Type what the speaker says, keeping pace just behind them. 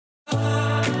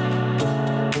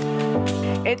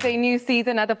It's a new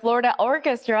season at the Florida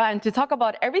Orchestra, and to talk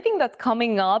about everything that's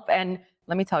coming up, and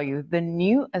let me tell you, the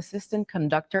new assistant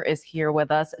conductor is here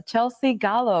with us, Chelsea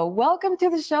Gallo. Welcome to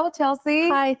the show, Chelsea.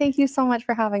 Hi, thank you so much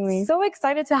for having me. So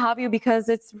excited to have you because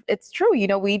it's true. You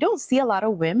know, we don't see a lot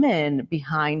of women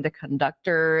behind the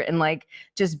conductor and like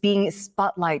just being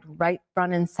spotlight right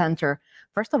front and center.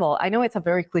 First of all, I know it's a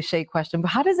very cliche question, but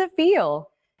how does it feel?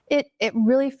 It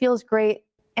really feels great,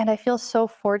 and I feel so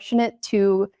fortunate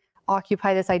to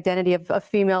occupy this identity of a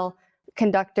female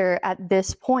conductor at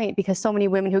this point, because so many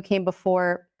women who came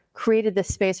before created this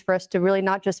space for us to really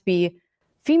not just be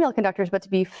female conductors, but to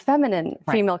be feminine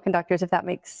female conductors, if that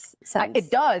makes sense.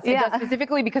 It does. It does,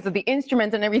 specifically because of the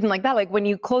instruments and everything like that. Like when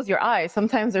you close your eyes,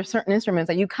 sometimes there's certain instruments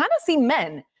that you kind of see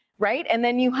men, right? And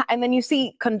then you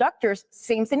see conductors,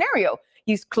 same scenario.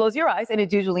 You close your eyes and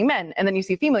it's usually men. And then you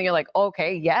see female, you're like,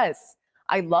 okay, yes,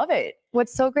 I love it.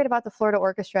 What's so great about the Florida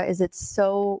Orchestra is it's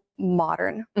so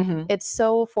modern. It's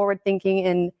so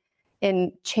forward-thinking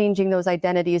in changing those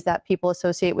identities that people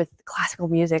associate with classical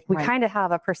music. We kind of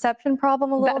have a perception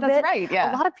problem a little bit. That's right, yeah.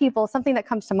 A lot of people, something that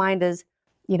comes to mind is,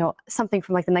 you know, something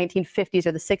from like the 1950s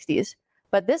or the 60s.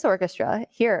 But this orchestra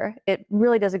here, it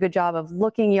really does a good job of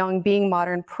looking young, being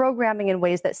modern, programming in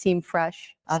ways that seem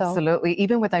fresh. Absolutely.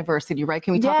 Even with diversity, right?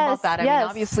 Can we talk about that? I mean,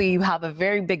 obviously you have a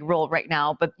very big role right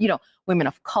now, but you know, women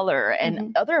of color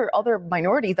and other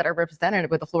minorities that are represented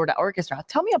with the Florida Orchestra.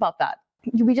 Tell me about that.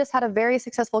 We just had a very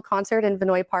successful concert in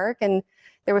Vienna Park, and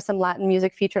there was some Latin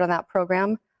music featured on that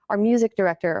program. Our music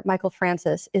director, Michael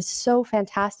Francis, is so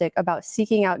fantastic about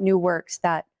seeking out new works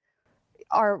that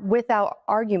are, without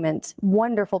argument,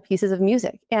 wonderful pieces of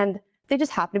music. And they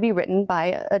just happen to be written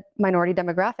by a minority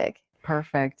demographic.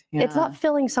 Perfect. Yeah. It's not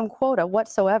filling some quota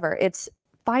whatsoever. It's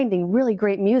finding really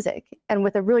great music and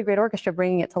with a really great orchestra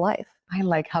bringing it to life. I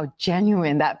like how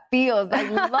genuine that feels. I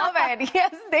love it.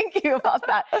 Yes, thank you about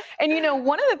that. And you know,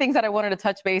 one of the things that I wanted to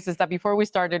touch base is that before we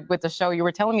started with the show, you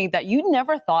were telling me that you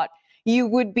never thought you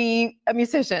would be a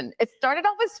musician. It started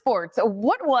off with sports. So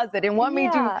what was it and what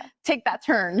made you take that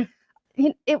turn?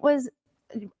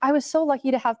 I was so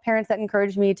lucky to have parents that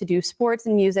encouraged me to do sports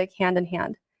and music hand in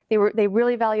hand. They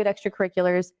really valued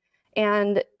extracurriculars.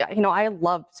 And, you know, I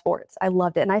loved sports. I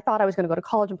loved it. And I thought I was going to go to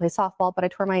college and play softball, but I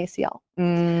tore my ACL.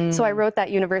 So I wrote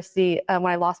that university when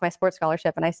I lost my sports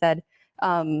scholarship, and I said,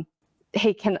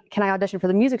 hey, can I audition for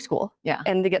the music school?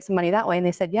 And to get some money that way. And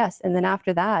they said yes. And then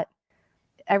after that,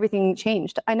 everything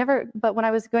changed. But when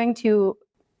I was going to,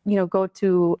 you know, go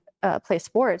to play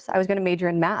sports, I was going to major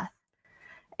in math.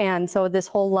 And so this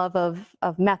whole love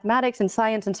of mathematics and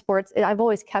science and sports, I've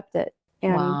always kept it.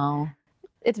 And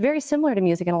it's very similar to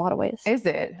music in a lot of ways. Is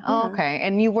it? Oh, okay.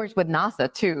 And you worked with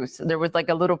NASA too. So there was like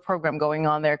a little program going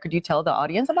on there. Could you tell the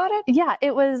audience about it? Yeah,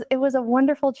 it was a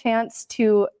wonderful chance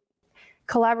to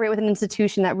collaborate with an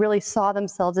institution that really saw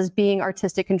themselves as being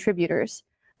artistic contributors.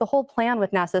 The whole plan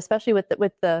with NASA, especially with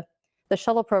the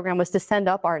shuttle program, was to send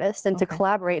up artists and to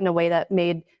collaborate in a way that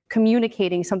made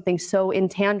communicating something so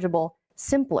intangible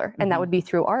simpler, and that would be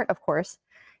through art, of course.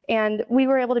 And we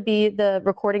were able to be the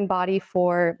recording body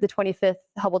for the 25th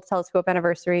Hubble Telescope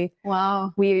anniversary.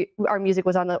 Wow. Our music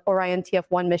was on the Orion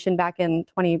TF1 mission back in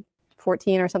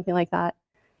 2014 or something like that.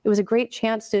 It was a great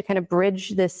chance to kind of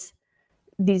bridge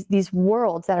these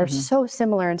worlds that are so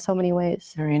similar in so many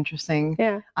ways. Very interesting.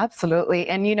 Yeah, absolutely.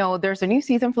 And you know, there's a new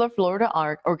season for the Florida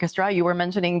Orchestra. You were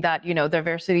mentioning that, you know,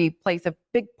 diversity plays a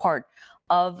big part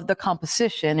of the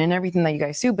composition and everything that you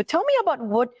guys do. But tell me about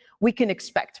what we can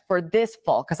expect for this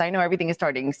fall, because I know everything is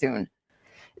starting soon.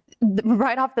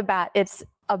 Right off the bat, it's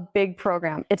a big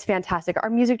program. It's fantastic. Our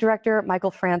music director,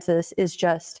 Michael Francis, is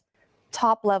just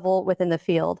top level within the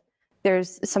field.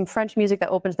 There's some French music that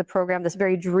opens the program, this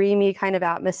very dreamy kind of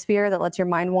atmosphere that lets your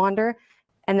mind wander.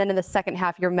 And then in the second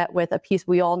half, you're met with a piece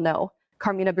we all know,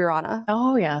 Carmina Burana.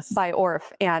 Oh, yes. By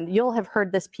Orff. And you'll have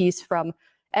heard this piece from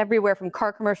everywhere, from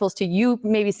car commercials to you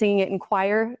maybe singing it in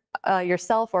choir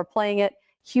yourself or playing it.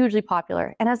 Hugely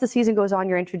popular. And as the season goes on,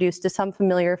 you're introduced to some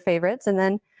familiar favorites, and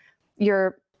then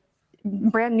your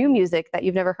brand new music that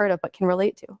you've never heard of but can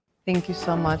relate to. Thank you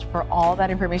so much for all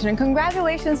that information. And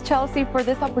congratulations, Chelsea, for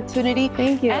this opportunity.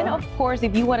 Thank you. And of course,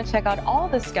 if you want to check out all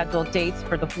the scheduled dates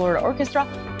for the Florida Orchestra,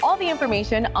 all the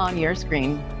information on your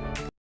screen.